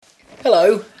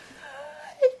Hello.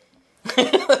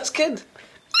 That's good.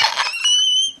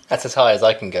 That's as high as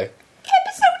I can go.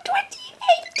 Episode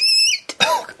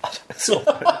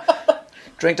 28.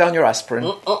 Drink down your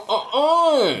aspirin.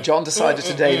 John decided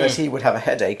today that he would have a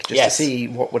headache just to see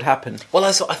what would happen. Well,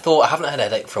 I thought I haven't had a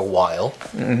headache for a while,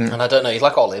 and I don't know. You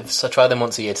like olives? I try them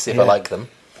once a year to see if I like them.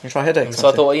 You try headaches. So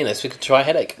I thought, so we could try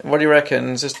headache. What do you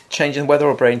reckon? Just changing weather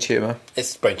or brain tumour?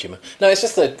 It's brain tumour. No, it's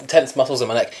just the tense muscles in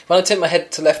my neck. When I tip my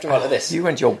head to left and right like this. You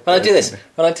and your... When I do this,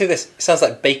 it sounds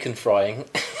like bacon frying.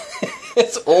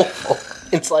 It's awful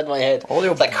inside my head.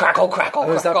 It's like crackle, crackle,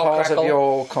 crackle, is that part crackle. of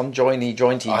your conjointy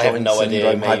joint syndrome,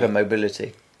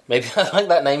 hypermobility? Maybe I like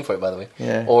that name for it, by the way.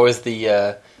 Yeah. Or is the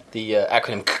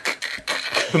acronym?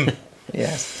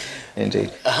 Yes,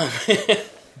 indeed.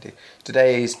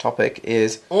 Today's topic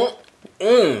is... It's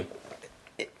going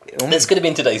to be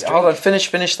in today's drink. Hold on,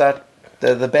 finish that.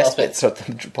 The best bits at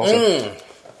the bottom.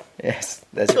 Yes,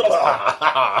 there's your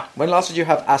When last did you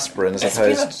have aspirin as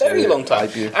opposed to... It's been a very long time.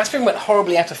 Aspirin went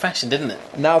horribly out of fashion, didn't it?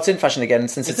 Now it's in fashion again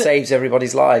since it saves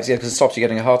everybody's lives, because it stops you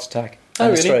getting a heart attack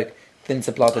and a stroke. Thins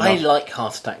the blood enough. I like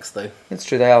heart attacks, though. It's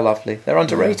true, they are lovely. They're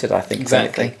underrated, I think.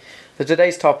 Exactly. So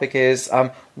today's topic is,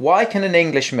 why can an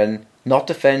Englishman not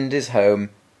defend his home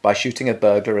by shooting a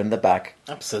burglar in the back?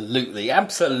 Absolutely.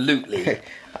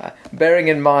 Bearing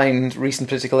in mind recent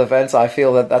political events, I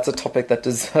feel that that's a topic that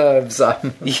deserves...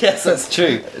 yes, that's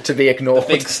true. ...to be ignored. The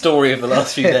big story of the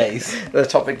last few days. The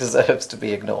topic deserves to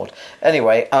be ignored.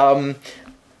 Anyway,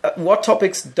 what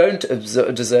topics don't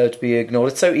deserve to be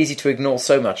ignored? It's so easy to ignore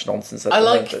so much nonsense. I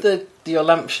like your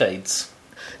lampshades.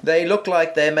 They look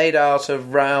like they're made out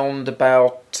of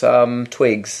roundabout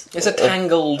twigs. It's a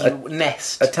tangled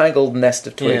nest. A tangled nest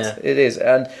of twigs. Yeah. It is.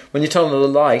 And when you turn on the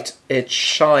light, it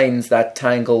shines that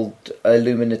tangled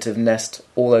illuminative nest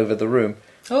all over the room.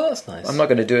 Oh, that's nice. I'm not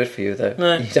going to do it for you, though.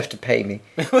 No. You'd have to pay me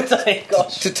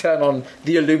to turn on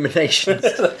the illuminations.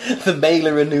 The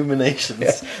mailer illuminations.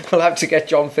 Yes. We'll have to get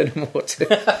John Finnemore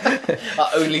to... Our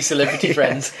only celebrity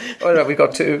friends. Oh, no, we've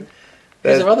got two.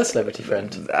 Who's our other celebrity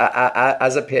friend?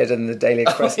 As appeared in the Daily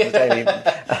Express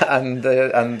and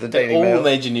the Daily Mail. All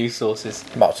major news sources.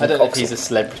 Martin I don't know if Coxall. he's a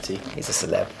celebrity. He's a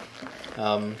celeb.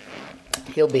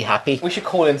 He'll be happy. We should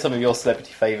call in some of your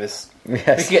celebrity favours.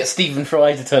 Yes. We could get Stephen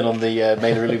Fry to turn on the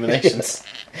mailer illuminations.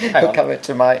 Hang on. Come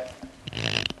into my...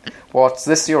 What's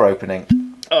this your opening?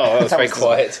 Oh, that was very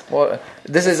quiet. What?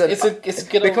 This is it's a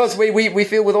good because we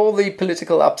feel with all the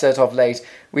political upset of late,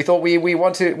 we thought we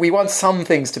want some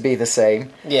things to be the same.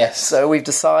 Yes. So we've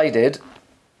decided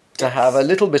to have a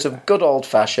little bit of good old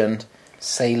fashioned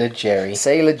Sailor Jerry.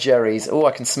 Sailor Jerry's. Oh,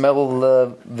 I can smell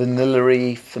the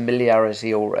vanilla-y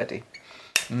familiarity already.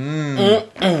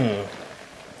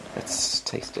 Let's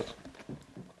taste it.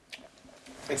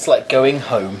 It's like going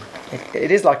home.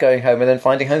 It is like going home and then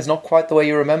finding home's not quite the way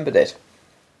you remembered it.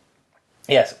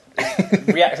 Yes.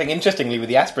 Reacting interestingly with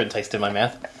the aspirin taste in my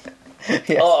mouth.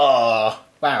 Yes. Oh,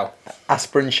 wow.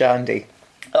 Aspirin shandy.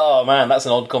 Oh, man, that's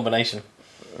an odd combination.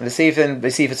 Let's see if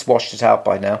it's washed it out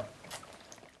by now.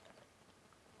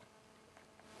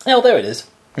 Oh, there it is.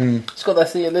 It's got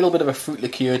a little bit of a fruit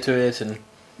liqueur to it and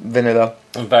vanilla.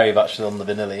 And very much on the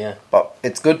vanilla, yeah. But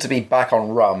it's good to be back on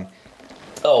rum.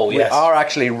 Oh, yes. We are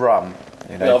actually rum.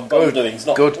 You know, good doings,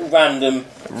 not good random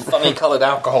funny coloured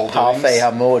alcohol doings. Parfait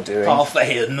amour doings.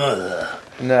 Parfait amour.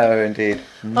 No, indeed.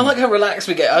 I like how relaxed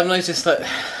we get. I've noticed that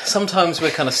sometimes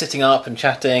we're kind of sitting up and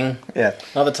chatting. Yeah.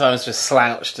 Other times we're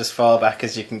slouched as far back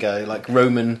as you can go, like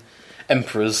Roman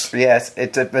emperors. Yes,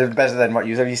 it's better than what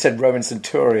you said. You said Roman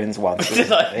centurions once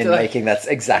making that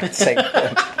exact same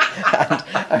point.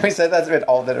 And we said that's a bit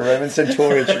odd that a Roman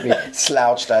centurion should be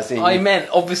slouched as he...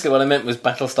 Obviously what I meant was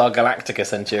Battlestar Galactica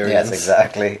centurions. Yes,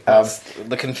 exactly. That's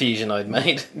the confusion I'd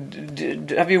made.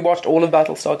 Have you watched all of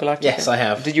Battlestar Galactica? Yes, I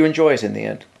have. Did you enjoy it in the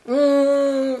end?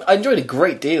 I enjoyed a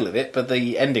great deal of it, but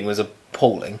the ending was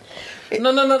appalling.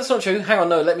 No, that's not true. Hang on,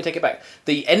 no, let me take it back.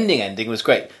 The ending was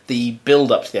great. The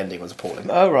build-up to the ending was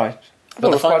appalling. Oh, right. But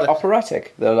it was quite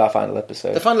operatic, the final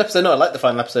episode. The final episode, no, I liked the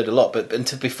final episode a lot, but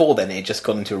until before then it had just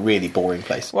gone into a really boring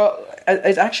place. Well,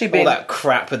 it's actually been... all that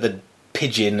crap with the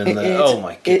pigeon and oh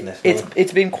my goodness.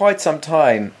 It's been quite some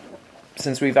time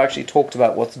since we've actually talked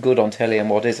about what's good on telly and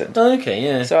what isn't. Okay,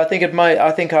 yeah. So I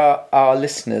think our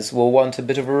listeners will want a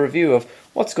bit of a review of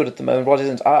what's good at the moment, what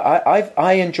isn't.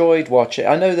 I enjoyed watching.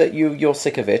 I know that you're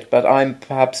sick of it, but I'm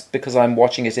perhaps because I'm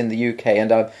watching it in the UK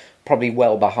and I'm probably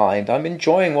well behind. I'm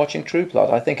enjoying watching True Blood.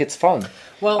 I think it's fun.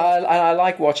 Well, I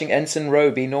like watching Ensign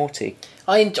Rowe be naughty.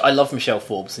 I love Michelle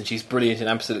Forbes and she's brilliant in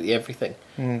absolutely everything.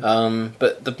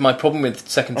 But my problem with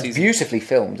second season... Beautifully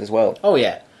filmed as well. Oh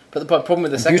yeah. But the problem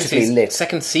with the Beautifully lit.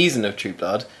 second season of True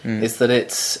Blood is that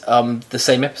it's the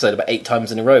same episode about 8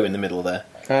 times in a row in the middle there.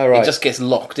 Oh, right. It just gets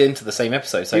locked into the same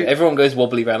episode. So everyone goes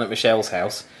wobbly around at Michelle's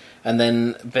house, and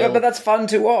then Bill... But that's fun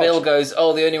to watch. Bill goes,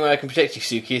 "Oh, the only way I can protect you,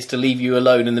 Suki, is to leave you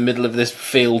alone in the middle of this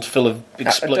field full of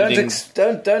exploding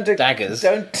daggers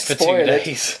don't for 2 spoil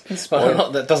days." it.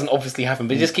 Well, that doesn't obviously happen,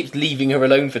 but he just keeps leaving her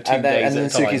alone for 2 days And then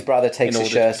at a time. Suki's brother takes his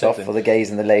shirt off for the gays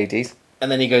and the ladies.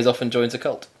 And then he goes off and joins a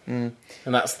cult. And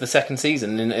that's the second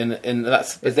season.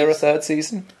 That's Is there a third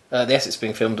season? yes, it's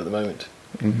being filmed at the moment.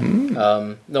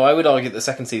 No, I would argue that the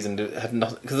second season had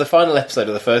not, because the final episode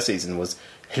of the first season was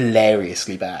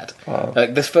hilariously bad. Wow.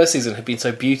 Like, this first season had been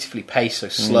so beautifully paced, so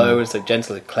slow and so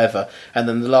gentle and clever, and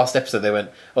then the last episode they went,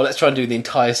 "Oh, let's try and do the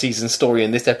entire season story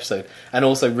in this episode, and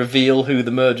also reveal who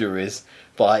the murderer is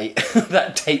by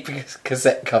that tape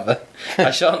cassette cover."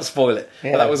 I shan't spoil it,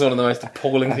 but that was one of the most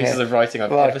appalling pieces of writing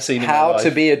I've ever seen in my life. How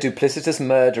to be a duplicitous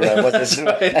murderer was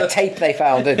a tape they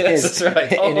found in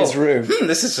in his room.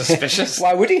 This is suspicious.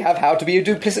 Why would he have how to be a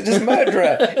duplicitous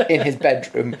murderer in his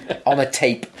bedroom on a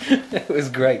tape? It was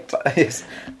great.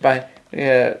 by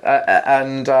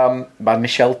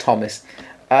Michelle Thomas.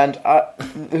 And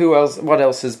who else? What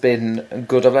else has been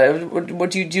good?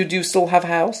 What do you still have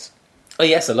House? Oh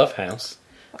yes, I love House.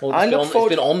 Well, it's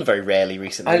been on very rarely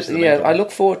recently. I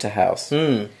look forward to House.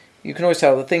 You can always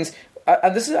tell the things,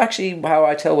 and this is actually how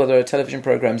I tell whether a television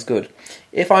program's good.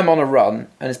 If I'm on a run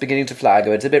and it's beginning to flag,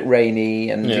 or it's a bit rainy,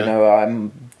 and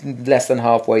I'm less than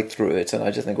halfway through it, and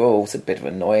I just think, oh, it's a bit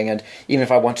annoying. And even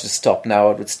if I wanted to stop now,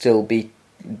 it would still be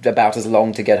about as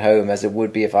long to get home as it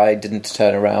would be if I didn't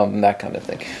turn around and that kind of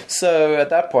thing. So at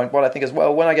that point, what I think is,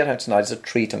 well, when I get home tonight, it's a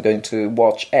treat. I'm going to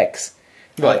watch X.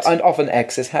 Right. And often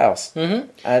X is House. And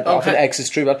often X is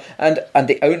True Blood. And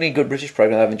the only good British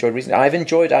programme I've enjoyed recently, I've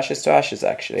enjoyed Ashes to Ashes,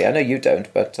 actually. I know you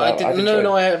don't, but I didn't.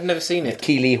 No, I have never seen it.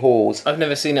 Keeley Hawes. I've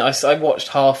never seen it. I watched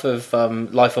half of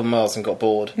Life on Mars and got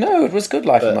bored. No, it was good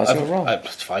Life on Mars, you were wrong.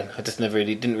 It's fine. I just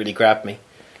didn't really grab me.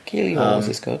 Keeley Hawes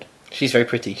is good. She's very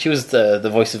pretty. She was the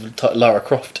voice of Lara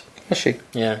Croft. Was she?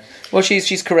 Yeah. Well,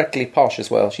 she's correctly posh as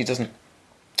well. She doesn't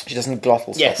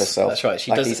glottal stop herself. That's right.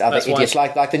 She like does, these other idiots,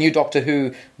 like the new Doctor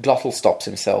Who glottal stops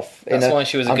himself. That's why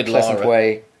she was a good unpleasant Lara.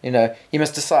 way. You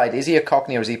must decide: is he a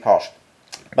Cockney or is he posh?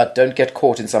 But don't get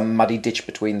caught in some muddy ditch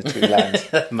between the two lands.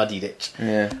 Muddy ditch.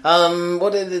 Yeah.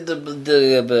 What is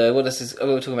what is this? Oh,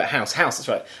 we're talking about House. House. That's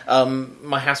right.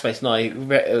 My housemate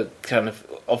and I kind of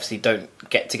obviously don't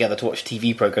get together to watch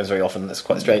TV programs very often. That's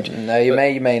quite strange. No, you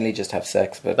mainly just have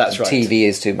sex, but that's right. TV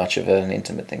is too much of an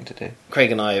intimate thing to do.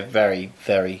 Craig and I are very,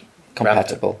 very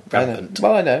compatible. Rampant.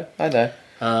 Well, I know.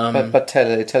 But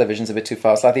television's a bit too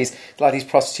fast. Like these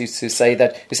prostitutes who say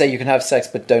you can have sex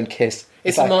but don't kiss.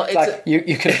 You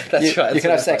can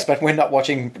have sex, but we're not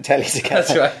watching telly together.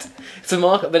 That's right. It's a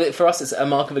mark, but for us, it's a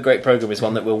mark of a great program. Is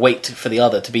one that we'll wait for the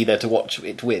other to be there to watch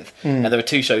it with. And there are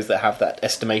 2 shows that have that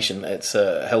estimation. It's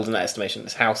held in that estimation.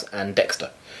 It's House and Dexter.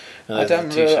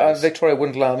 Victoria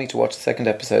wouldn't allow me to watch the second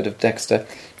episode of Dexter.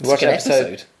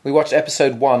 We watched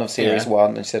episode 1 of series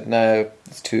 1, and she said no,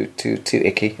 it's too icky. Too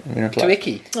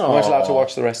icky. We weren't allowed to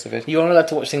watch the rest of it. You aren't allowed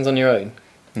to watch things on your own.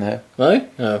 No. No.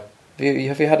 No.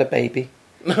 Have you had a baby?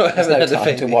 No, I haven't had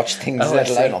time to watch things, let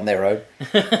alone on their own.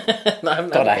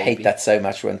 God, I hate that so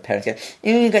much when parents go,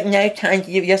 "You've got no time."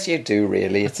 Yes, you do.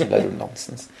 Really, it's a load of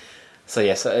nonsense. So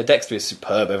yes, Dexter is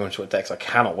superb. Everyone should watch Dexter. I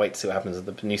cannot wait to see what happens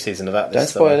with the new season of that. Don't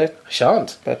spoil it. I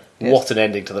shan't. But yes. What an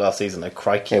ending to the last season, though.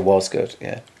 Crikey, it was good.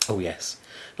 Yeah. Oh yes.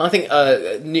 And I think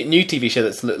new TV show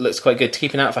that looks quite good.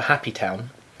 Keeping Out for Happy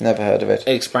Town. Never heard of it.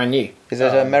 It's brand new. Is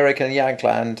it an American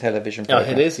Yagland television program?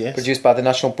 Oh, it is, yes. Produced by the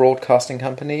National Broadcasting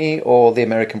Company or the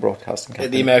American Broadcasting Company?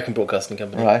 The American Broadcasting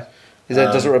Company. Right.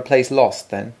 Does it replace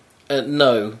Lost then?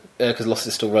 No, because Lost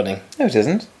is still running. No, it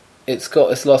isn't. It's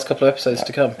got its last couple of episodes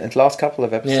to come. Its last couple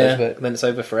of episodes. Yeah, but then it's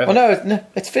over forever. Well, no,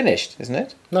 it's finished, isn't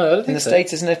it? No, I don't think in the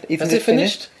States, isn't it? Has it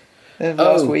finished?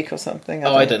 Last week or something?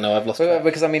 I don't know. I've lost track.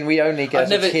 Because we only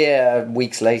get it here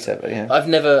weeks later. But yeah.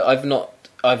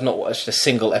 I've not watched a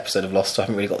single episode of Lost, so I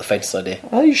haven't really got the faintest idea.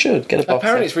 Oh, you should get a box.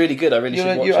 Apparently, it's really good. I really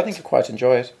should watch it. I think you'll quite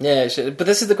enjoy it. Yeah, but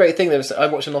this is the great thing. I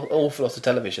watch an awful lot of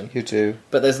television. You do,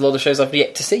 but there's a lot of shows I've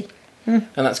yet to see, and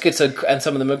that's good. So, and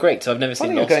some of them are great. So I've never seen. I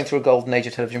think you're going through a golden age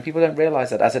of television. People don't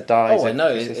realise that as it dies. Oh, I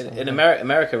know. In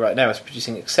America right now, it's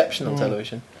producing exceptional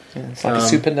television. Yeah, it's like a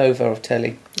supernova of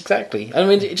telly. Exactly. I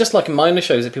mean, just like minor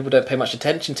shows that people don't pay much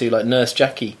attention to, like Nurse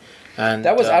Jackie. And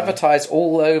that was advertised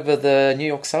all over the New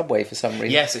York subway for some reason.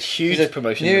 Yes, a huge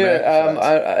promotion.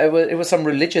 It was some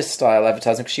religious style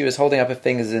advertising because she was holding up her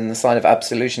fingers in the sign of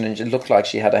absolution, and it looked like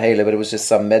she had a halo, but it was just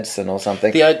some medicine or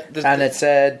something. And it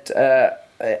said,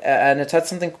 and it had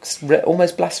something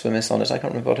almost blasphemous on it. I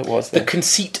can't remember what it was. The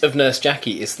conceit of Nurse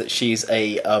Jackie is that she's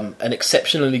an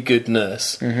exceptionally good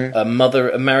nurse, a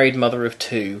married mother of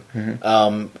two,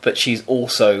 but she's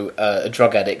also a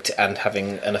drug addict and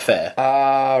having an affair.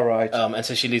 Ah, right. And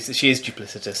so she is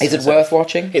duplicitous. Is it worth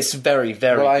watching? It's very,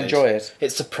 very Will I good. enjoy it?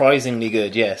 It's surprisingly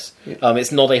good, yes.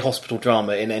 It's not a hospital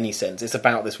drama in any sense. It's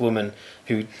about this woman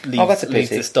who leads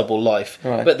this double life.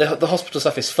 Right. But the hospital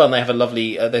stuff is fun. They have a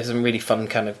lovely... there's some really fun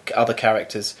kind of other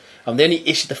characters. The only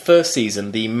issue... The first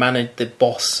season, the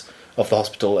boss of the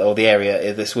hospital or the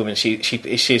area, this woman, she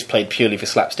is played purely for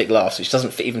slapstick laughs, which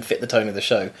doesn't even fit the tone of the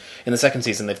show. In the second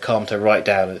season, they've calmed her right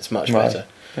down and it's much better.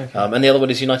 Okay. And the other one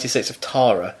is United States of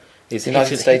Tara.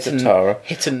 United States of Tara.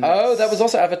 Oh, that was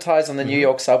also advertised on the New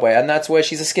York subway, and that's where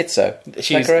she's a schizo. Is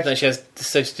that correct? No, she has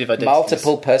dissociative identity.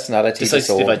 Multiple personality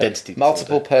disorder. Identity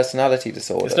Multiple personality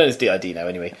disorder. It's known as DID now,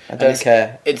 anyway. I don't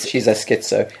care. She's a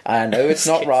schizo. I know it's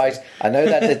not right. I know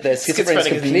that the schizophrenia is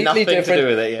completely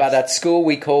different. But at school,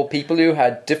 we call people who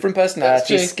had different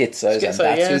personalities schizos, and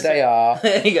that's who they are.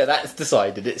 There you go. That's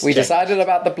decided. We decided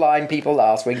about the blind people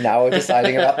last week. Now we're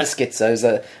deciding about the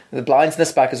schizos. The blinds and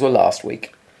the spackers were last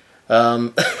week.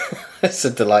 It's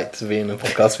a delight to be in a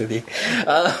podcast with you.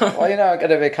 Well, I'm going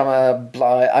to become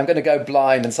I'm going to go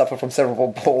blind and suffer from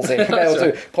cerebral palsy. And be able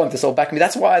to point this all back at me.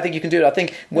 That's why I think you can do it. I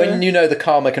think when the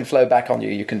karma can flow back on you,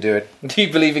 you can do it. Do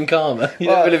you believe in karma? You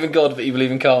don't believe in God, but you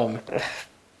believe in karma.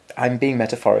 I'm being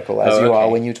metaphorical, as you are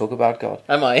when you talk about God.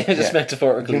 Am I? Just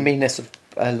metaphorically. You mean this of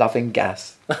loving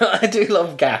gas. I do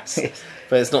love gas,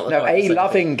 but it's not. A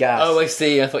loving gas. Oh, I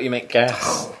see. I thought you meant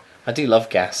gas. I do love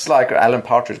gas. It's like Alan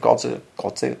Partridge, God's a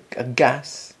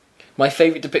gas. My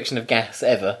favourite depiction of gas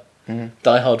ever,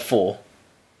 Die Hard 4.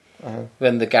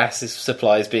 When the gas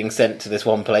supply is being sent to this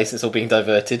one place, it's all being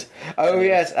diverted. Oh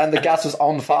yes, and the gas was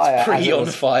on fire. It's on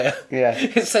fire. Yeah,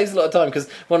 it saves a lot of time because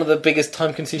one of the biggest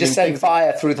time-consuming just setting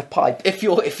fire through the pipe. If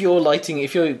you're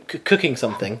cooking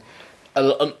something,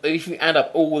 if you add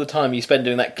up all the time you spend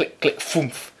doing that click click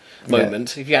foomf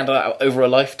moment, if you add that over a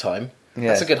lifetime.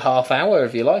 That's a good half hour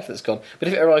of your life that's gone. But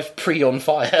if it arrives on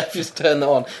fire, just turn that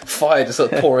on, fire just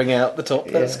sort of pouring out the top,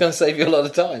 that's going to save you a lot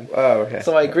of time. Oh, okay.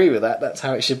 So I agree with that. That's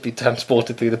how it should be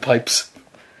transported through the pipes.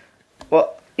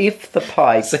 Well, if the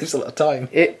pipes... Saves a lot of time.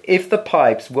 If the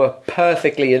pipes were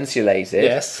perfectly insulated...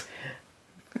 Yes.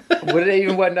 Would it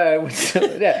even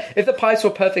if the pipes were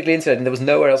perfectly insulated and there was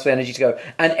nowhere else for energy to go,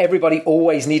 and everybody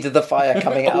always needed the fire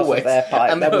coming out of their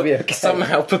pipe, and that would be okay.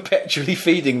 Somehow perpetually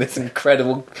feeding this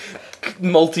incredible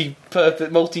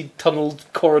multi-tunneled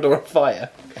corridor of fire.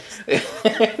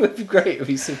 It would be great. It would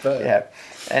be superb. Yeah.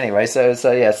 Anyway, so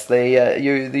yes,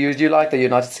 you like the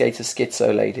United States of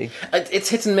Schizo lady? It's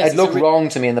hit and miss. It looked wrong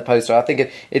to me in the poster. I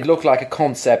think it looked like a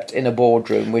concept in a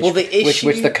boardroom, which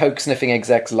the coke sniffing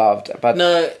execs loved. But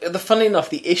funnily enough,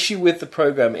 the issue with the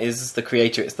program is the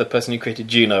creator. It's the person who created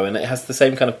Juno, and it has the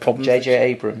same kind of problem. J.J.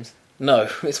 Abrams. No,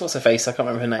 it's what's her face. I can't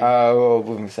remember her name. Oh,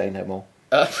 we won't say no more.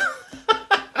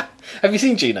 Have you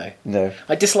seen Juno? No.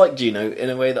 I dislike Juno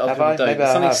in a way that other people don't.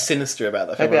 There's something sinister about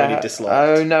that film I really dislike.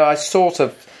 Oh, no, I've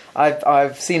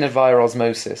seen it via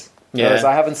osmosis. Yeah. Whereas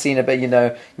I haven't seen it, but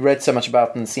read so much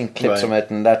about it and seen clips from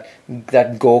it, and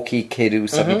that Gorky kid who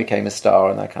suddenly became a star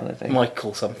and that kind of thing.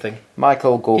 Michael something.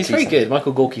 Michael Gorky. He's very good,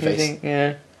 Michael Gorky face.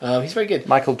 Yeah. He's very good.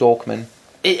 Michael Dorkman.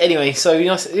 Anyway, so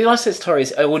United States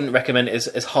Tories, I wouldn't recommend it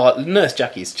as hard. Nurse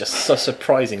Jackie is just so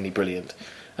surprisingly brilliant.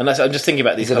 And I'm just thinking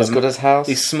about these. Is it as good as House?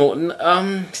 These small,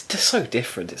 it's just so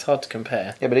different. It's hard to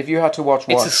compare. Yeah, but if you had to watch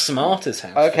one, it's as smart as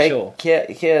House. Okay, for sure.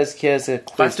 Here's a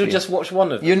quiz. I have to just watch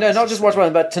one of them. Not just watch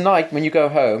one, but tonight when you go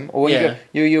home, or when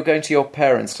you're going to your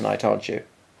parents tonight, aren't you?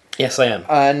 Yes, I am.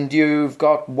 And you've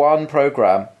got one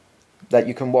program that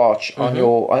you can watch on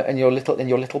your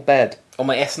little bed. On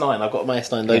my S9, I've got my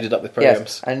S9 loaded up with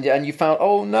programs. Yes. And you found,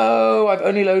 oh no, I've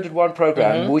only loaded one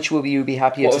program. Which will you be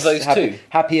happier to see?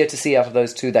 Happier to see out of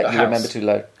those two that you remember to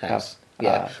load? House.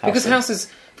 Yeah, because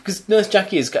Nurse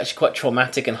Jackie is actually quite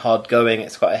traumatic and hard going.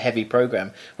 It's quite a heavy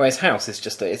program, whereas House is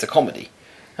just it's a comedy,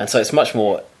 and so it's much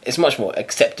more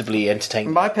acceptably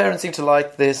entertaining. My parents seem to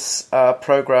like this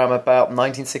program about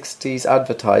 1960s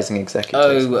advertising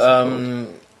executives.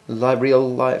 Real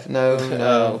life?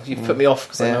 No. You put me off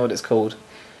because I know what it's called.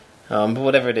 But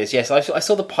whatever it is, yes, I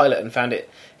saw the pilot and found it.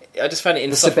 I just found it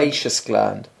the sebaceous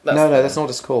gland. That's not what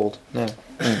it's called. No,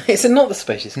 it's not the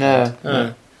sebaceous gland.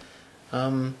 No.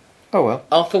 Oh well.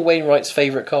 Arthur Wainwright's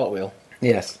favourite cartwheel.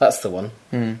 Yes, that's the one.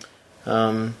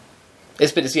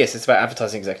 It's about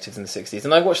advertising executives in the 60s,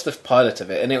 and I watched the pilot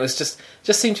of it, and it was just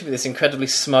seemed to be this incredibly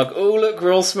smug. Oh look,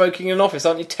 we're all smoking in an office.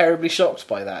 Aren't you terribly shocked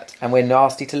by that? And we're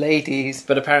nasty to ladies.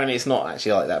 But apparently, it's not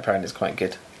actually like that. Apparently, it's quite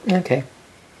good. Okay.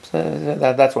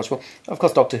 That's watchable. Of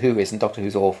course, Doctor Who isn't. Doctor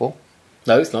Who's awful.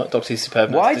 No, it's not. Doctor Who's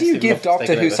superb. Why do you give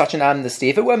Doctor Who such an amnesty?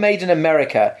 If it were made in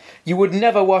America, you would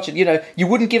never watch it. You know, you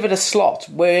wouldn't give it a slot.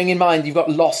 Bearing in mind you've got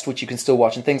Lost, which you can still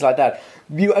watch, and things like that.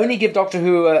 You only give Doctor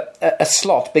Who a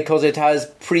slot because it has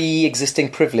pre-existing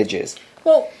privileges.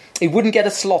 Well, it wouldn't get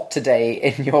a slot today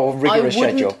in your rigorous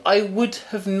schedule. I would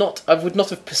not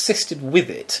have persisted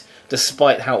with it,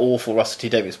 despite how awful Russell T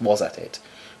Davies was at it.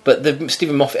 But the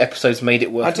Stephen Moffat episodes made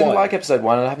it worthwhile. I didn't like episode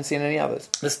 1 and I haven't seen any others.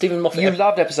 The Stephen Moffat... You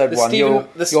loved episode 1.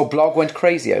 Your blog went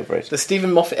crazy over it. The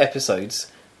Stephen Moffat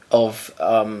episodes of...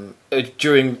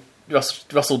 during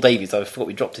Russell Davies, I forgot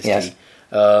we dropped his Yes.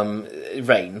 tea,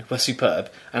 reign, were superb.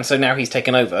 And so now he's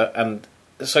taken over, and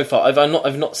so far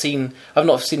I've not seen the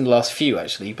last few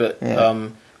actually, but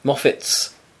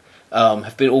Moffat's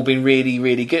have all been really,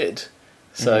 really good.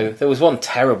 So there was one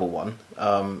terrible one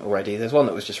already. There's one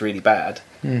that was just really bad,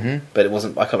 but it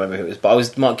wasn't. I can't remember who it was.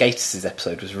 But Mark Gatiss'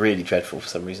 episode was really dreadful for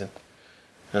some reason.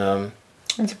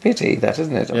 It's a pity, that,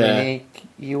 isn't it? I mean,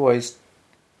 he always.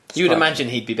 You would imagine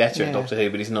he'd be better at Doctor Who,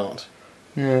 but he's not.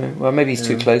 No, well, maybe he's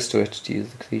too close to it, to use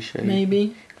the cliche.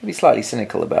 Maybe. Could be slightly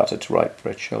cynical about it to write for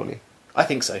it, surely. I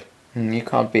think so. You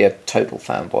can't be a total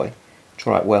fanboy to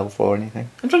write well for anything.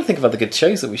 I'm trying to think of other good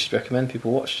shows that we should recommend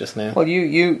people watch just now. Well,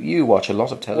 you watch a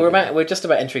lot of television. We're just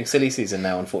about entering silly season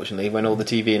now, unfortunately, when all the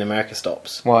TV in America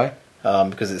stops. Why?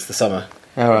 Because it's the summer.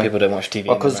 Oh, right. People don't watch TV.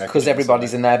 Well, because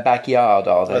everybody's in their backyard,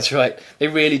 are they? That's right. They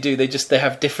really do. They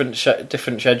have different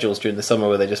schedules during the summer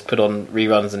where they just put on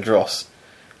reruns and dross.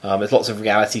 There's lots of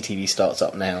reality TV starts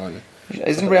up now, and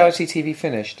isn't reality TV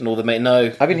finished? And all the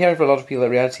no. I've been hearing from a lot of people that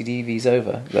reality TV's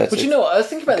over. But you know what? I was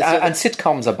thinking about this. And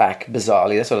sitcoms are back,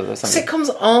 bizarrely. That's sort of something.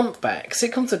 Sitcoms aren't back.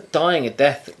 Sitcoms are dying a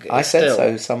death. I said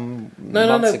so some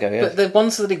months ago. Yes. But the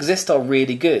ones that exist are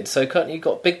really good. So you've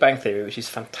got Big Bang Theory, which is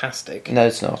fantastic. No,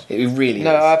 it's not. It really is.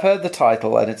 No, I've heard the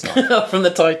title, and it's not. From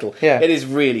the title, yeah, it is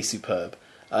really superb.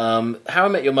 How I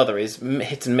Met Your Mother is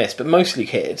hit and miss, but mostly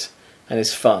hit. And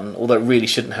it's fun, although it really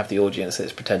shouldn't have the audience that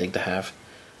it's pretending to have.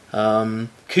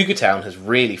 Cougar Town has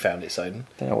really found its own.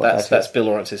 That's Bill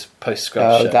Lawrence's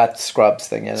post-Scrubs show. That Scrubs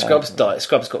thing, yeah. Scrubs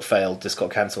got failed, just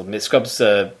got cancelled. Scrubs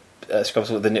with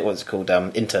what's it called?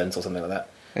 Interns or something like that.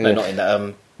 Yeah. No, not in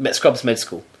that. Scrubs Med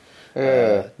School.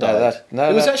 It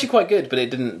was actually quite good, but it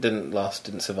didn't last,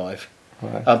 didn't survive.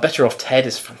 Right. Better Off Ted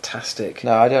is fantastic.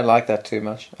 No, I don't like that too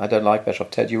much. I don't like Better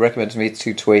Off Ted. You recommend to me it's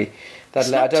too twee. I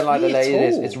don't like the lady.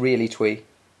 It's really twee.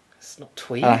 It's not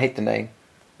twee. And I hate the name.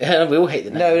 Yeah, we all hate the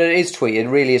name. No, it is twee. It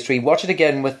really is twee. Watch it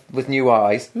again with new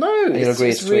eyes. No,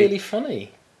 it's really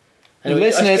funny.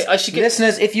 Anyway,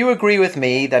 listeners, if you agree with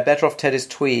me that Better Off Ted is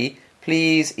twee,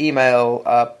 please email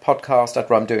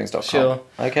podcast@rumdoings.com. Sure.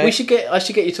 Okay. I should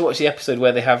get you to watch the episode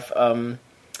where they have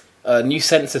new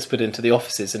sensors put into the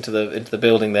offices, into the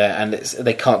building there, and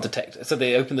they can't detect. So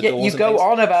they open the doors. You go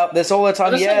on about this all the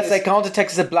time. Yes, they can't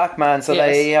detect as a black man, so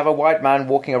they have a white man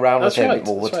walking around with him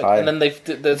all the time. And then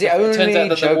turns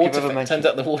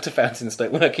out the water fountains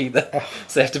don't work either,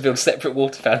 so they have to build separate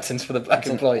water fountains for the black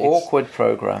employees. An awkward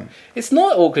program. It's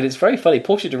not awkward. It's very funny.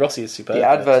 Portia de Rossi is superb.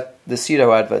 The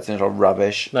pseudo adverts in it are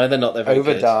rubbish. No, they're not. They're very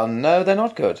overdone. Good. No, they're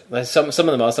not good. Some of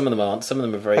them are. Some of them aren't. Some of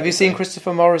them are very. Have you seen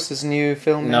Christopher Morris's new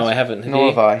film? No, I haven't. Nor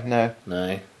have I. No.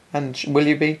 No. And will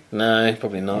you be? No,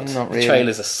 probably not. Not really. The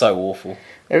trailers are so awful.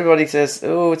 Everybody says,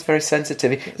 "Oh, it's very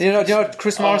sensitive." You know what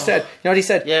Chris Morris said? You know what he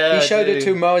said? Yeah, he showed it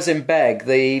to Mohsen Beg,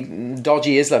 the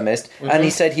dodgy Islamist, and he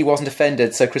said he wasn't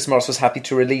offended, so Chris Morris was happy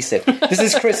to release it. This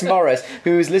is Chris Morris,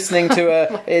 who's listening to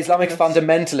an Islamic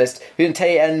fundamentalist,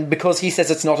 and because he says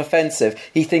it's not offensive,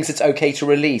 he thinks it's okay to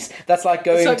release. That's like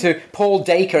going to Paul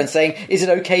Dacre and saying, "Is it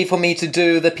okay for me to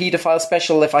do the paedophile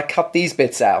special if I cut these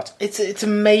bits out?" It's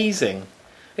amazing.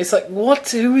 It's like, what?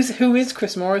 Who is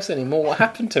Chris Morris anymore? What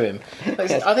happened to him?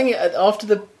 Yes. I think after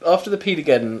the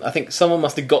Petergeddon, I think someone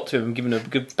must have got to him and given him a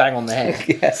good bang on the head.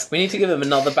 Yes, we need to give him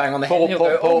another bang on the head.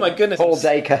 Oh my goodness! Paul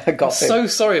Dacre got him. So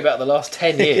sorry about the last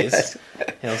 10 years. Yes.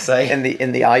 He'll say in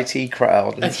the IT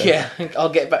crowd. Yeah, I'll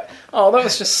get back. Oh, that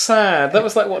was just sad. That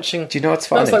was like watching. Do you know what's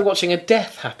funny? That was like watching a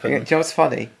death happen. Do you know what's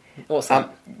funny? What's that?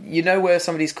 You know where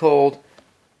somebody's called.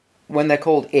 When they're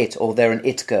called it, or they're an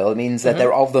it girl, it means that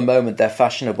they're of the moment, they're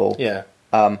fashionable. Yeah.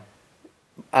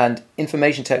 And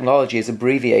information technology is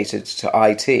abbreviated to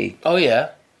IT. Oh,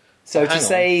 yeah. So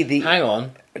Hang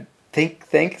on. Think.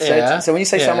 Yeah. So when you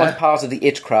say someone's part of the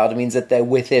it crowd, it means that they're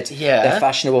with it, they're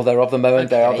fashionable, they're of the moment,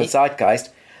 they're of the zeitgeist.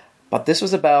 But this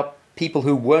was about people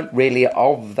who weren't really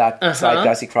of that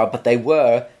zeitgeisty crowd, but they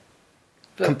were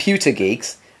computer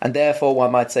geeks, and therefore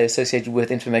one might say associated with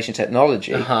information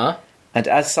technology. Uh-huh. And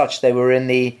as such, they were in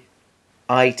the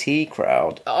IT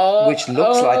crowd, Oh, which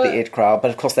looks like the It crowd,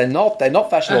 but of course they're not. They're not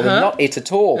fashionable. They're not It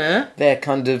at all. They're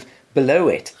kind of below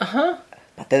it.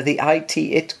 But they're the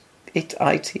IT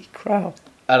crowd.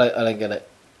 I don't get it.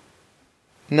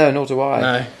 No, nor do I.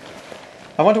 No.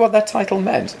 I wonder what that title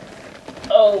meant.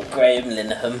 Oh, Graham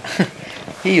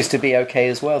Linehan. He used to be okay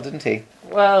as well, didn't he?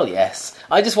 Well, yes.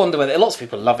 I just wonder whether... Lots of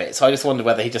people love it, so I just wonder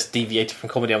whether he just deviated from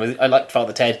comedy. I mean, I liked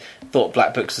Father Ted, thought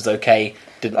Black Books was okay.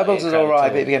 Black Books was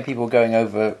alright, but again, people were going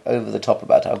over the top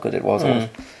about how good it was.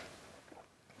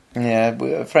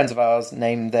 Yeah, friends of ours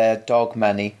named their dog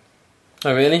Manny.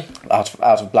 Oh, really? Out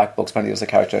of Black Books. Apparently there was a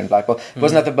character in Black Book.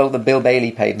 Wasn't that the bill that Bill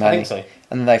Bailey paid Manny? I think so.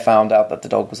 And then they found out that the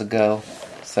dog was a girl.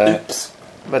 So, Oops.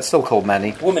 But it's still called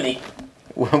Manny. Womany.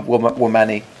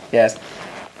 Womany, yes.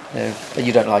 No, but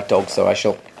you don't like dogs, so I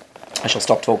shall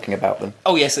stop talking about them.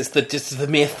 Oh, yes, it's just the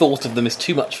mere thought of them is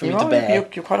too much for me to bear.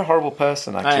 You're quite a horrible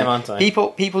person, actually. I am, aren't I?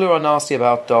 People who are nasty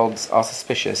about dogs are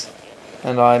suspicious.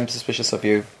 And I'm suspicious of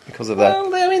you because of that.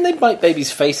 Well, they bite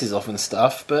babies' faces off and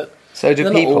stuff, but So do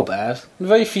they're people. not all bad.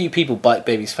 Very few people bite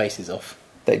babies' faces off.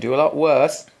 They do a lot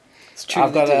worse. It's true.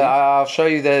 I'll show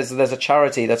you. There's a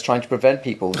charity that's trying to prevent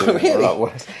people doing Really? a lot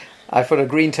worse. I put a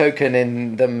green token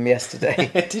in them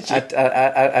yesterday. Did you?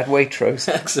 At Waitrose?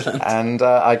 Excellent. And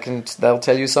they'll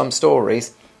tell you some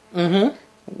stories. Mm-hmm.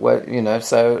 Where,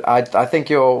 so I think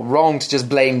you're wrong to just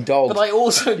blame dogs. But I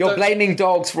also You're blaming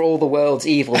dogs for all the world's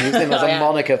evil. Use them as a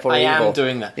moniker for evil. I am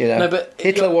doing that. No, but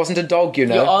Hitler wasn't a dog.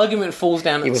 Your argument falls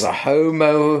down. He was a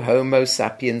homo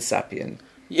sapien.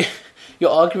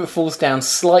 Your argument falls down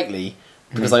slightly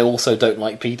because I also don't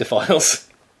like paedophiles.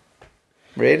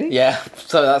 Really? Yeah,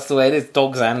 so that's the way it is.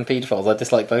 Dogs and paedophiles. I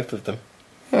dislike both of them.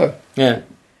 Oh. Yeah.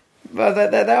 Well,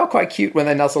 they are quite cute when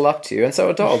they nuzzle up to you, and so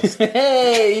are dogs.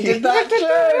 Hey, you did that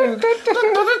joke!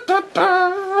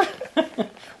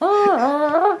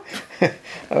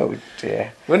 Oh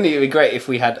dear. Wouldn't it be great if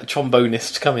we had a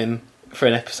trombonist come in for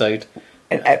an episode?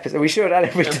 We should add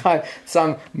every time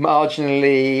some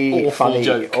marginally Awful funny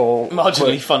joke. or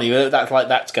Marginally funny, but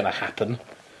that's going to happen.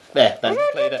 There, that's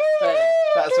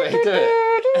the way you do it.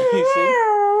 You see?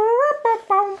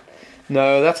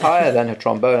 No, that's higher than a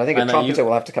trombone. I think I a know, trumpeter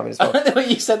will have to come in as well. I know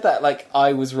you said that like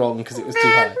I was wrong because it was too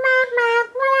high.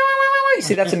 You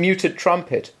see, that's a muted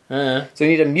trumpet. Yeah. So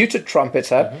we need a muted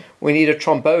trumpeter, we need a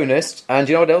trombonist, and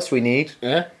you know what else we need?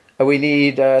 Yeah. We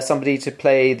need somebody to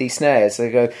play the snares. So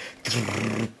they go...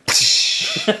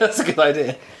 That's a good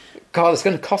idea. God, it's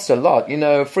going to cost a lot.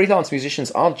 Freelance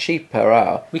musicians aren't cheap per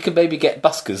hour. We could maybe get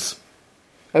buskers.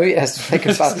 Oh yes, they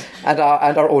can and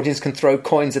our audience can throw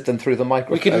coins at them through the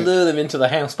microphone. We could lure them into the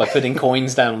house by putting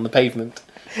coins down on the pavement.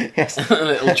 Yes. A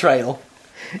little trail.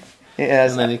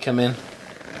 Yes. And then he'd come in.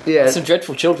 Yes. Some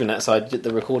dreadful children outside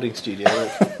the recording studio.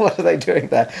 What are they doing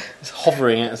there? Just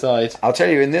hovering outside. I'll tell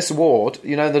you, in this ward,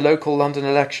 the local London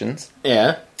elections.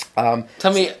 Yeah.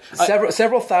 Tell me...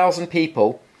 Several thousand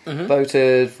people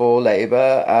voted for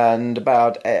Labour, and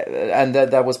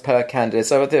that was per candidate.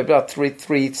 So about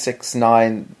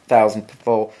 369,000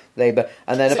 for Labour,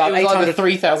 and then about 800.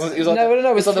 3,000.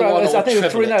 No.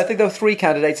 I think there were three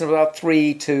candidates, and about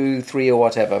 323 or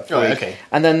whatever. Oh, okay.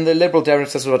 And then the Liberal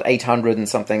Democrats was about 800 and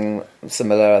something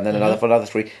similar, and then another for another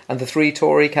three. And the three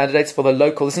Tory candidates for the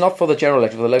local. It's not for the general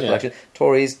election, for the local election.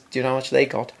 Tories. Do you know how much they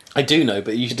got? I do know,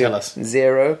 but you should tell us.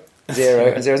 Zero, and zero.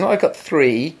 It's not like I got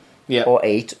 3 or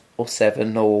 8 or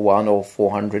 7 or 1 or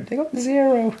 400. They got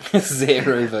 0.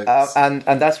 0 votes. And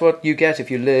that's what you get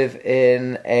if you live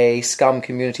in a scum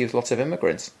community with lots of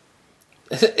immigrants.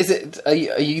 Are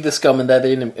you the scum and they're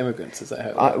the immigrants? Is that how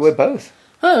it works? We're both.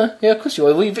 Oh, yeah, of course you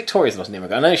are. Well, Victoria's not an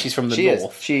immigrant. I know she's from the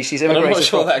north. She's but immigrated. I'm not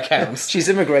sure that counts. She's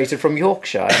immigrated from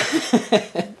Yorkshire.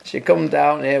 She come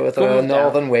down here with her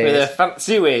northern ways. With her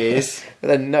fancy ways.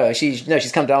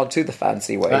 She's come down to the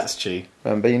fancy ways. That's true.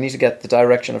 But you need to get the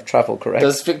direction of travel correct.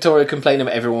 Does Victoria complain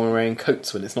about everyone wearing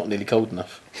coats when it's not nearly cold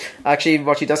enough? Actually,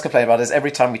 what she does complain about is every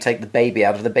time we take the baby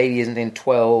out, if the baby isn't in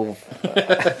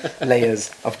 12 layers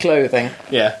of clothing,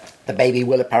 the baby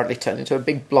will apparently turn into a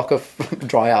big block of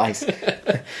dry ice.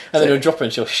 And then you'll drop her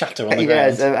and she'll shatter on the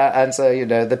ground. Yes, and so,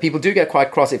 the people do get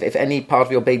quite cross if any part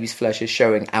of your baby's flesh is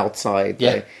showing outside.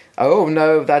 Yeah. Oh,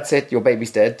 no, that's it, your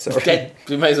baby's dead. Sorry. Dead.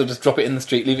 We may as well just drop it in the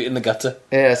street, leave it in the gutter.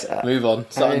 Yes. Move on.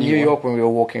 In New York, when we were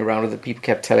walking around, the people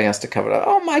kept telling us to cover it up.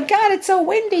 Oh my God, it's so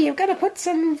windy, you've got to put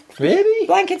some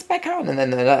blankets back on. And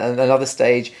then another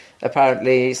stage,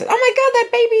 apparently, said, oh my God, that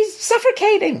baby's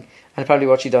suffocating. And apparently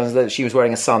what she'd done is that she was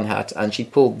wearing a sun hat, and she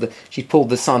pulled the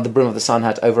brim of the sun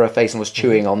hat over her face and was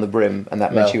chewing on the brim, and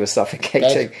that meant she was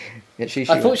suffocating. Yeah,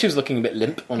 I thought she was looking a bit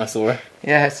limp when I saw her.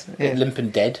 Yes. A bit limp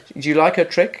and dead. Do you like her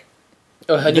trick?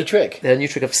 Oh, her new trick. Their new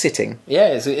trick of sitting. Yeah,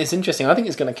 it's interesting. I think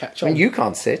it's going to catch I on. mean, you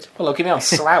can't sit. Well, look at me, I'm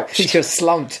slouched. You're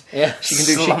slumped. Yeah, She can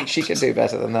do. slumped. She can do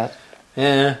better than that.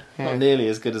 Yeah, not nearly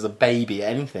as good as a baby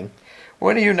at anything.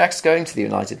 When are you next going to the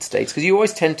United States? Because you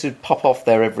always tend to pop off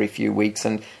there every few weeks,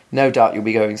 and no doubt you'll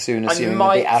be going soon, assuming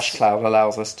that the ash cloud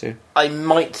allows us to. I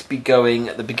might be going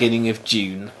at the beginning of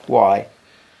June. Why?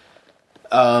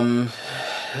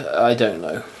 I don't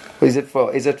know. Is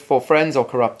it for friends or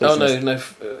corrupt business?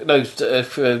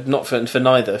 Not for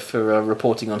neither. For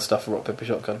reporting on stuff for Rock Paper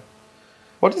Shotgun.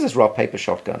 What is this rock paper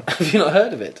shotgun? Have you not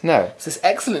heard of it? No. It's this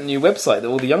excellent new website that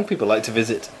all the young people like to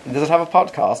visit. Does it have a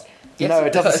podcast? Yes, No, it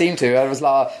it doesn't does. seem to. It was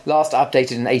last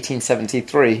updated in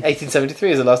 1873.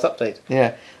 1873 is the last update.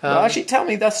 Yeah. Well, actually, tell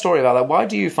me that story about that. Why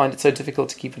do you find it so difficult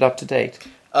to keep it up to date?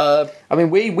 I mean,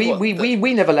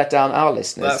 we never let down our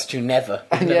listeners. That's true. Never.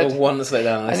 And Never yet- once let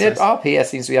down. And yet our PS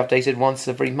seems to be updated once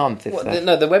every month. If that.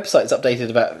 No, the website's updated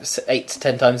about 8 to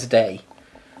 10 times a day.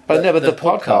 But the the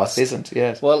podcast podcast isn't.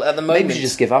 Yes. Well, at the moment, Maybe we should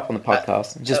just give up on the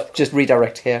podcast. and just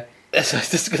redirect here.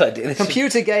 that's a good idea.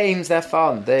 Computer games, they're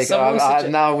fun. There you Someone go. suggest-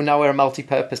 Now we're a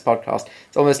multi-purpose podcast.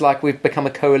 It's almost like we've become a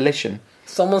coalition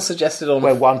Someone suggested on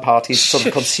where one party's sort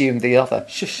of Shush. consumed the other.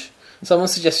 Shush. Someone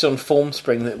suggested on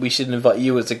Formspring that we should invite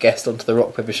you as a guest onto the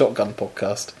Rock Paper Shotgun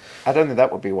podcast. I don't think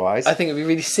that would be wise. I think it'd be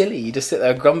really silly. You just sit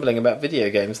there grumbling about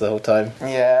video games the whole time.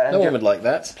 Yeah. No one would like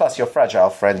that. Plus, your fragile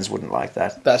friends wouldn't like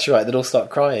that. That's right. They'd all start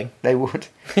crying. They would.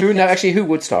 Who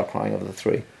would start crying over the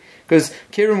three? Because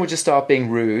Kieran would just start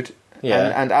being rude.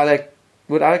 Yeah. And Alec...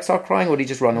 Would Alec start crying, or would he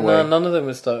just run away? No, none of them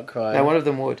would start crying. No, one of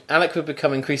them would. Alec would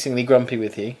become increasingly grumpy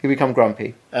with you, He'd become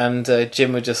grumpy. and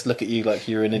Jim would just look at you like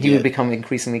you were an idiot. He would become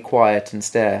increasingly quiet and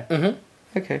stare.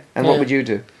 Mm-hmm. Okay. And Yeah. what would you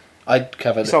do? I'd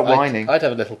have a Start whining. I'd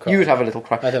have a little cry. You would have a little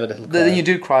cry. I'd have a little cry. Then you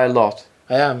do cry a lot.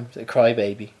 I am a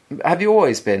crybaby. Have you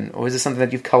always been, or is it something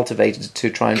that you've cultivated to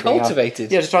try and bring out?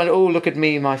 Cultivated? Yeah, just trying to, look at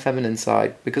me, my feminine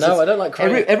side. Because No, it's- I don't like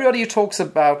crying. Everybody who talks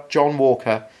about John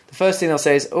Walker, the first thing they'll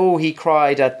say is, "Oh, he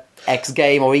cried at X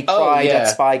game," or "He cried yeah. at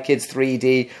Spy Kids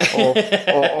 3D," or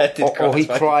 "He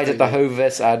Spy cried Kids at the 3D.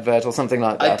 Hovis advert," or something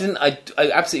like that.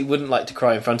 I absolutely wouldn't like to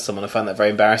cry in front of someone. I find that very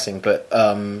embarrassing. But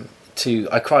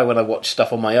I cry when I watch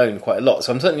stuff on my own quite a lot.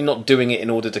 So I'm certainly not doing it in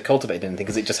order to cultivate anything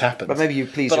because it just happens. But maybe you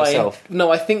please But yourself.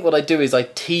 No, I think what I do is I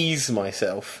tease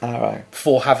myself All right.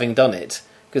 for having done it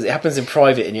because it happens in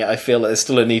private, and yet I feel like there's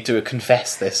still a need to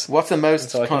confess this. What's the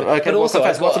most? So I can, okay, but also,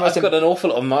 what's the most? I've got an awful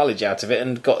lot of mileage out of it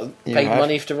and got You paid have?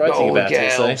 money for writing about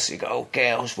it. So. You go,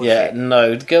 girls. With Yeah, it.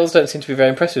 no, the girls don't seem to be very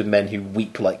impressed with men who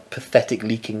weep like pathetic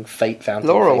leaking fate fountain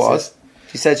Laura faces. was.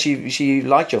 She said she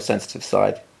liked your sensitive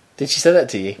side. Did she say that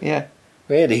to you? Yeah,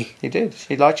 Really? she did.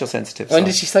 She liked your sensitive When side.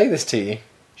 did she say this to you?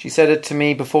 She said it to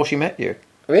me before she met you.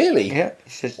 Really? Yeah.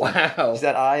 She said, Wow. She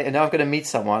said, I know I'm going to meet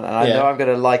someone, and I Yeah. know I'm going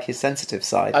to like his sensitive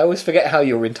side. I always forget how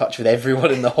you're in touch with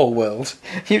everyone in the whole world,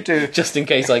 You do. just in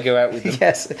case I go out with them.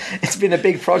 Yes, it's been a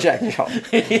big project, John.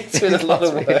 It's been a lot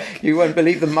of work. You won't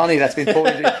believe the money that's been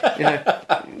poured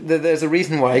into. There's a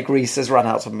reason why Greece has run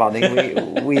out of money.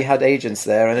 We had agents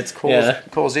there, and it's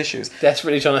caused issues.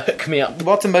 Desperately trying to hook me up.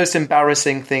 What's the most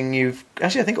embarrassing thing you've?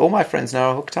 Actually, I think all my friends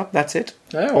now are hooked up. That's it.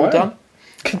 Oh, all wow. done.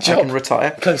 Good I job. can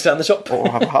retire. Close down the shop. Or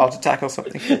have a heart attack or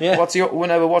something. Yeah. What's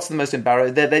the most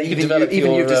embarrassing that can even develop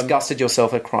you your, disgusted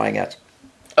yourself at crying at?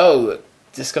 Oh,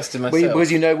 disgusted myself.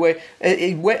 Because you know where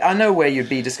I know where you'd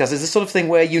be disgusted. It's the sort of thing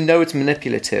where you know it's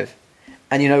manipulative,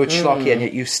 and you know it's schlocky, and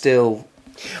yet you still.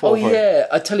 fall Oh for it. yeah,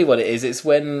 I tell you what it is. It's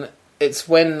when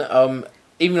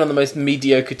even on the most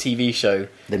mediocre TV show,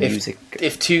 The music.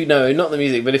 If two not the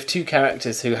music, but if two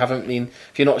characters who haven't been,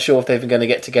 if you're not sure if they're going to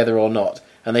get together or not,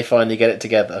 and they finally get it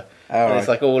together, and it's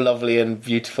like all lovely and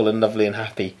beautiful and lovely and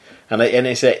happy, and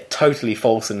it's totally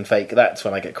false and fake. That's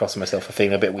when I get cross with myself for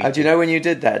feeling a bit weak. Do you know when you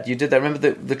did that? You did that.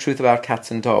 Remember the truth about cats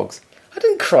and dogs? I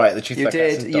didn't cry at the truth You about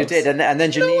Cats did. and You Dogs. did. And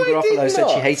then Janine No, I did Garofalo said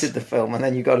she not. hated the film, and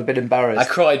then you got a bit embarrassed. I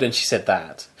cried when she said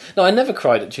that. No, I never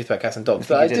cried at Truth About Cats and Dogs,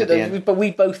 but I you did at the did. end. But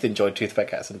we both enjoyed Truth About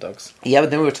Cats and Dogs. Yeah, but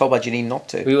then we were told by Janine not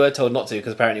to. We were told not to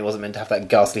because apparently it wasn't meant to have that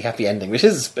ghastly happy ending, which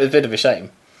is a bit of a shame.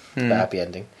 The happy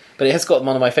ending, but it has got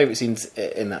one of my favourite scenes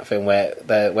in that film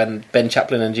when Ben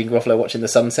Chaplin and Jean Garofalo are watching the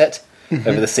sunset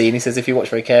over the sea, and he says, "If you watch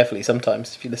very carefully,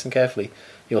 sometimes if you listen carefully,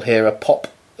 you'll hear a pop,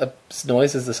 a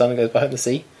noise as the sun goes behind the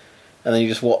sea." And then you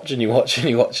just watch and you watch and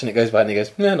you watch, and it goes by, and he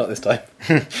goes, "No, not this time."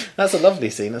 That's a lovely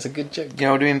scene. That's a good joke. You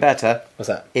know what would have been better? What's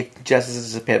that? If just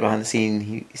as appeared behind the scene,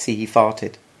 he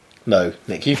farted. No,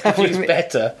 Nick, you've confused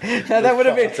better. No, that would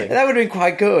have been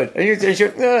quite good. And you just,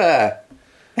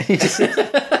 and you just,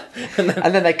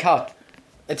 and then they cut.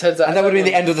 It turns out, And that would have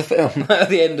been the end of the film. at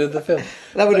the end of the film.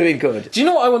 That would have been good. Do you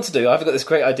know what I want to do? I've got this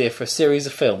great idea for a series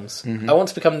of films. I want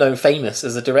to become known famous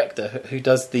as a director who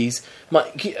does these.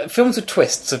 Films with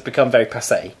twists have become very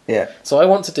passé. Yeah. So I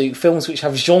want to do films which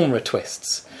have genre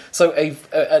twists. So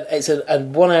it's a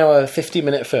 1 hour,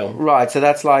 50-minute film. Right, so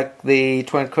that's like the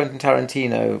Quentin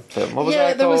Tarantino film. What was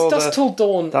that there was called? Dust Till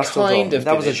Dawn. Dust Till Kind Dawn. of.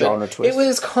 That was did a genre but twist. It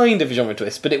was kind of a genre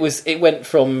twist, but it went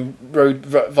from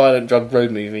violent drug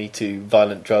road movie to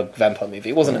violent drug vampire movie.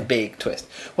 It wasn't a big twist.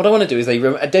 What I want to do is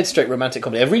a dead straight romantic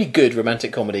comedy, a really good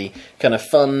romantic comedy, kind of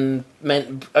fun,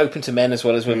 open to men as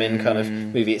well as women kind of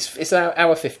movie. It's an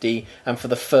hour 50, and for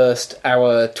the first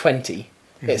hour 20.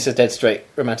 It's a dead straight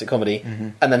romantic comedy,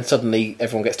 and then suddenly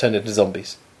everyone gets turned into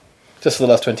zombies, just for the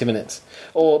last 20 minutes.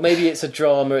 Or maybe it's a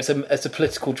drama. It's a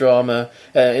political drama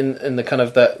in the kind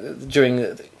of that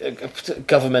during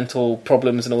governmental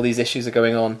problems and all these issues are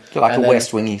going on, Like and a then,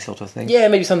 West Wingy sort of thing. Yeah,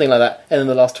 maybe something like that. And in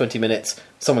the last 20 minutes,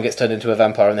 someone gets turned into a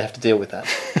vampire and they have to deal with that.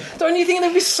 Don't you think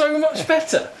it'd be so much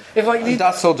better if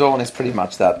Dust Till Dawn is pretty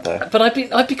much that, though. But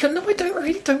I'd become. No, I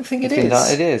don't think it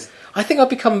is. It is. I think I've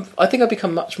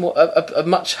become much more a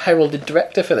much heralded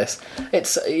director for this.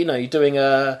 It's you're doing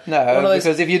No, one of those,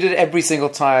 because if you did it every single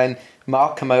time,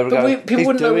 Mark come over and people he's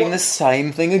wouldn't know doing what- the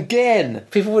same thing again.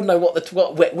 people wouldn't know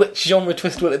which genre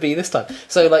twist will it be this time.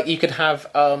 So like you could have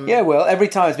Yeah, well, every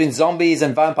time it's been zombies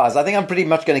and vampires. I think I'm pretty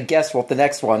much going to guess what the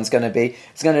next one's going to be.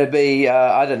 It's going to be,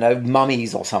 I don't know,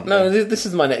 mummies or something. No, this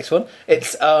is my next one.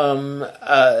 It's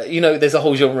there's a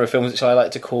whole genre of films which I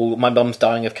like to call "My Mum's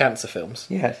Dying of Cancer" films.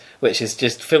 Yeah. Which is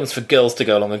just films for girls to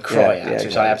go along and cry Yeah, at, yeah,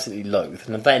 which yeah. I absolutely loathe.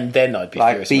 And then I'd be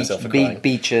Like furious with myself for crying.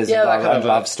 beaches Yeah, that kind and of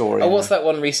love story. Oh, what's that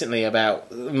one recently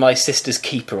about My Sister's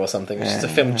Keeper or something? Which is a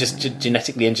film just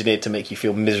genetically engineered to make you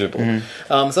feel miserable.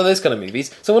 So those kind of movies.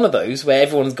 So one of those where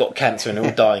everyone's got cancer and they're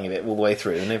all dying of it all the way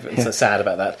through, and everyone's so sad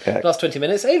about that. Yeah. Last 20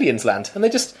 minutes, aliens land, and they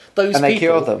just those And people. they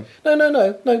cure them.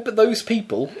 No. But those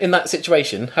people in that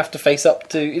situation have to face up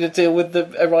to deal with the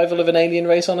arrival of an alien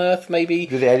race on Earth. Maybe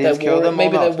Do the aliens they're kill warring, them or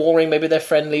maybe not? they're warring, maybe they're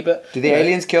friendly. But Do the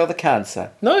aliens cure the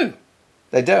cancer? No,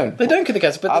 They don't. they don't kill the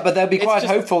cancer. But they'll be it's quite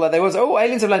just- hopeful that they was. Oh,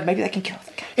 aliens have landed. Maybe they can kill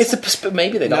the cancer. It's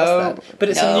maybe they'd No. ask that, but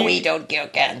it's a new. don't kill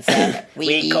cancer.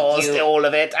 We caused all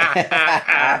of it.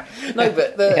 No,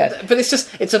 but Yeah. but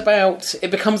it's about.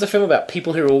 It becomes a film about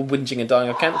people who are all whinging and dying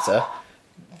of cancer,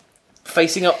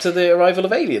 facing up to the arrival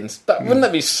of aliens. Wouldn't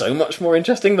that be so much more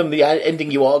interesting than the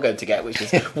ending you are going to get, which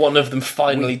is one of them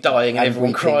finally dying and and everyone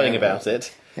weeping crying over about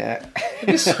it? Yeah. It'd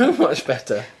be so much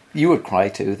better. You would cry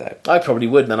too, though. I probably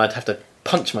would, and then I'd have to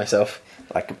punch myself.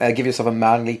 Like, give yourself a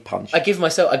manly punch. I give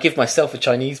myself a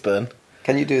Chinese burn.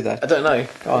 Can you do that? I don't know.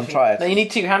 Go on, try it. No, you need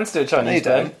two hands to do a No, Chinese you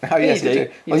don't. burn. Oh, yes, you do.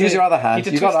 Well, use your other hand.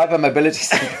 You You've got hypermobility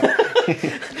syndrome.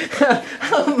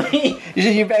 me.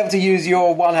 You'd be able to use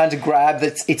your one hand to grab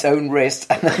its own wrist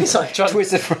and then It's like trying-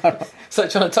 twist it around. It's like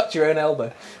trying to touch your own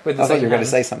elbow with the I thought same you were going to hand.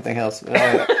 say something else.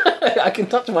 I can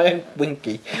touch my own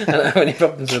winky. I don't have any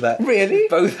problems with that. Really?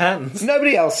 Both hands.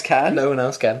 Nobody else can. No one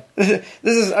else can. This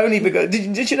is only because...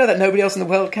 Did you know that nobody else in the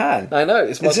world can? I know.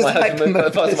 It's part, It's of my,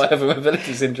 just part of my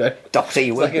hypermobility syndrome. Doctor,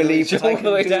 you I won't can believe reach what I all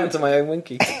the way can do. down to my own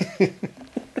winky.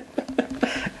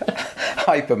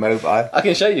 Hypermobile. I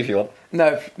can show you if you want.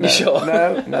 No. You sure?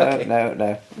 No,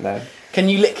 Okay. no. Can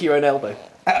you lick your own elbow?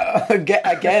 Again,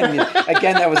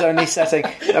 that was only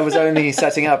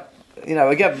setting up.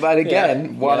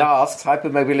 Again, one yeah. asks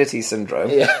hypermobility syndrome.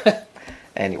 Yeah.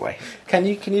 Anyway, Can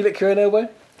you lick your own elbow?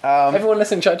 Everyone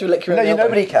listening, try to lick your own elbow.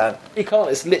 nobody can. You can't.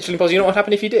 It's literally impossible. You know what would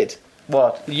happen if you did?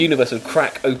 What? The universe would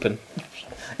crack open.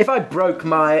 If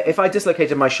I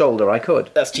dislocated my shoulder, I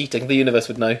could. That's cheating. The universe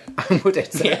would know. Would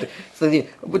it? Yeah.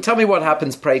 Tell me what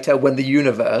happens, pray tell, when the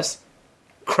universe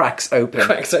cracks open.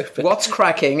 Cracks open. What's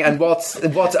cracking and what's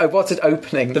it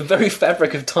opening? The very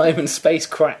fabric of time and space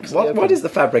cracks. What is the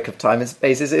fabric of time and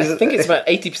space? I think it's about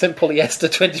 80% polyester,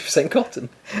 20% cotton.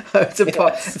 it's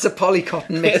a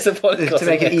polycotton mix. It's a polycotton, to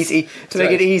make it yes.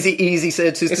 easy to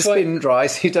It's spin dry,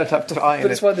 so you don't have to iron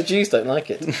But it. it's why the Jews don't like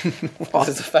it. Because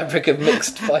it's a fabric of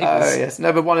mixed fibres. Oh yes,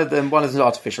 no, but one of them is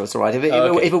artificial. It's all right. If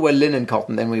it were linen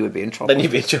cotton, then we would be in trouble. Then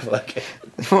you'd be in trouble, okay.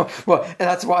 Well, and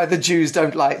that's why the Jews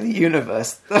don't like the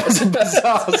universe. That was a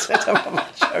bizarre setup of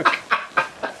a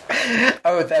joke.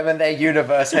 Oh, them and their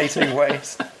universe-hating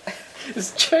ways.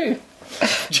 It's true.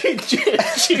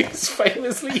 Jews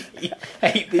famously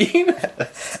hate the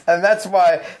universe. And that's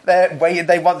why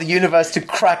they want the universe to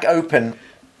crack open.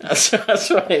 That's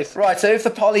right. Right, so if the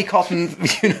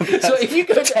polycotton universe So if you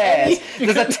go to tears, any-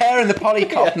 there's a tear in the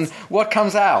polycotton, Yes. what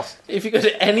comes out? If you go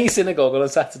to any synagogue on a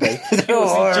Saturday, you will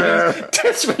see Jews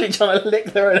desperately trying to lick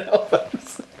their own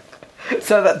elbows.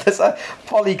 So that there's a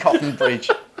polycotton bridge.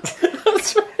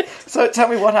 That's right. So tell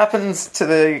me what happens to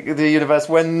the universe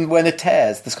when it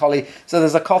tears. So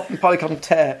there's a polycotton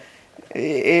tear.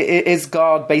 Is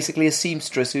God basically a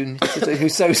seamstress who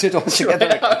sews it all together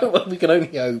again? Well, we can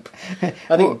only hope.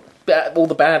 I think all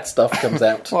the bad stuff comes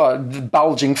out. What,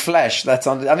 bulging flesh? That's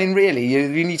on. I mean, really,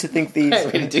 you need to think these. I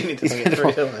really do need to think it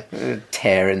through, don't I?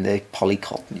 Tear in the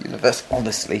polycotton universe.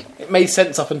 Honestly, It made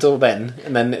sense up until then,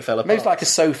 and then it fell apart. maybe it's like a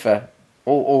sofa.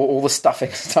 All the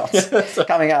stuffing starts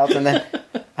coming out, and then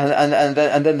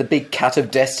and then the big cat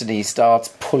of destiny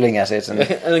starts pulling at it, and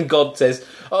And then God says,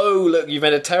 "Oh, look, you've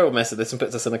made a terrible mess of this," and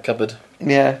puts us in a cupboard.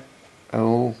 yeah.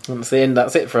 Oh, That's the end.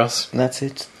 That's it for us. that's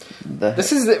it.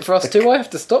 This is it for us too. I have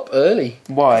to stop early.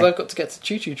 Why? Because I've got to get to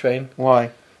choo-choo train.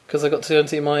 Why? Because I've got to go and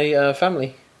see my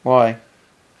family. Why?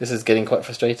 This is getting quite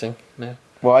frustrating now.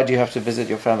 Why do you have to visit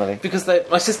your family? Because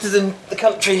my sister's in the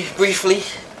country briefly.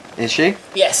 Is she?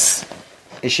 Yes.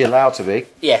 Is she allowed to be?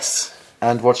 Yes.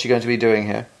 And what's she going to be doing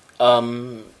here?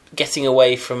 Getting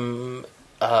away from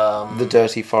The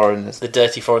dirty foreigners. the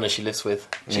dirty foreigners she lives with.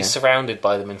 She's Yeah. surrounded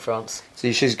by them in France. So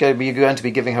you're going to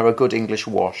be giving her a good English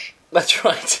wash. That's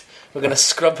right. We're going to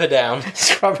scrub her down.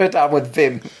 Scrub her down with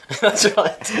Vim. That's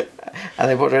right. And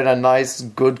they put her in a nice,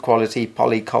 good quality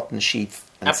polycotton sheath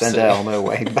and send her on her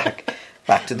way back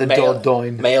to the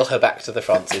Dordogne. Mail her back to the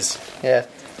Frances. Yeah.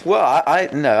 Well, I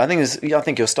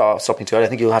think you'll start stopping too early. I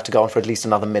think you'll have to go on for at least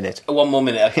another minute. One more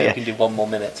minute. Okay, Yeah. we can do one more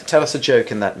minute. Tell us a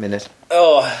joke in that minute.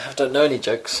 Oh, I don't know any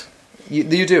jokes.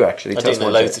 You do actually. I Tell do us know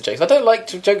one loads joke. of jokes. I don't like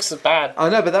jokes that are bad. I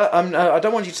know, but I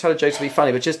don't want you to tell a joke to be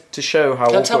funny, but just to show how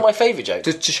Can I awkward, tell my favourite joke?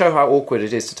 to show how awkward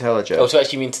it is to tell a joke. Oh, to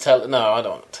actually mean to tell... No, I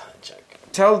don't want to tell a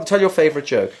joke. Tell your favourite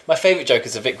joke. My favourite joke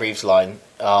is a Vic Reeves line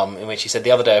in which he said,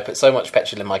 "The other day I put so much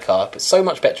petrol in my car,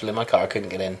 I couldn't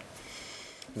get in."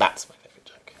 That's my favourite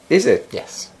joke. Is it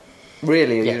Yes.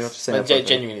 really? You don't have to Yes. say Well, that.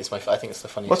 genuinely, it's I think it's the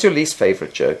funniest. What's your least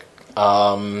favourite joke?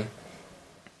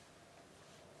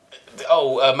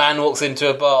 A man walks into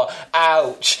a bar.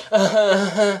 Ouch!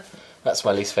 That's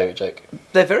my least favourite joke.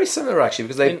 They're very similar actually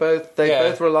because they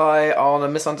both rely on a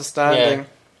misunderstanding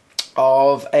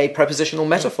of a prepositional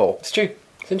metaphor, It's true.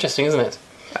 It's interesting, isn't it?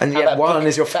 and How yet that one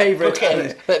is your that favourite.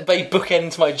 bookend- That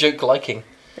bookends my joke liking.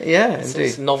 Yeah, It's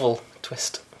indeed. a novel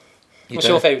twist. What's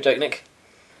don't- your favourite joke, Nick?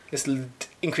 This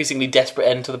increasingly desperate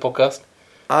end to the podcast.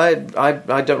 I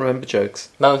don't remember jokes.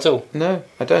 None at all. No,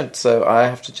 I don't. So I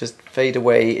have to just fade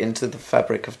away into the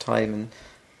fabric of time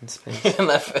and space. And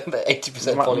that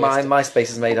 80% polyester. my space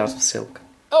is made out of silk,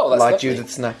 Oh, that's like lovely.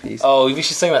 Judith's nappies. Oh, we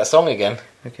should sing that song again.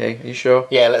 Okay, are you sure?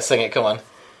 Yeah, let's sing it. Come on.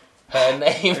 Her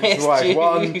name is Right, Judy.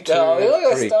 1, 2, Oh, we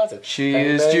got 3. started. She Her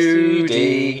is name's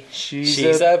Judy.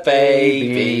 She's a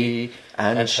baby,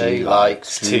 and she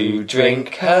likes to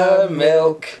drink her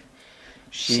milk.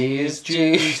 She is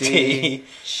Judy.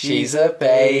 She's a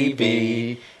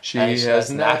baby. She and she has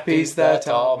nappies that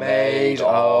are made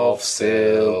of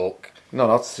silk. No,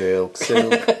 not silk.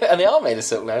 Silk. And they are made of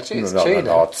silk now, too. It's true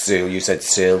now. not silk. You said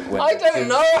silk. I don't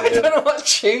know. I don't know what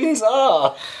tunes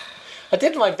are. I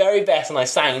did my very best and I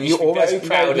sang. And you should be very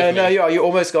proud of me. No, you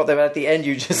almost got there. But at the end,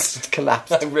 you just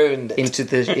collapsed I ruined it.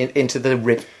 into the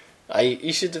rip.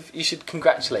 You should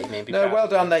congratulate me and be No, proud well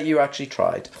of me. done that you actually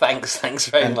tried Thanks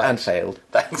very much. and failed.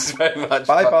 Thanks very much.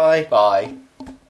 Bye-bye. Bye.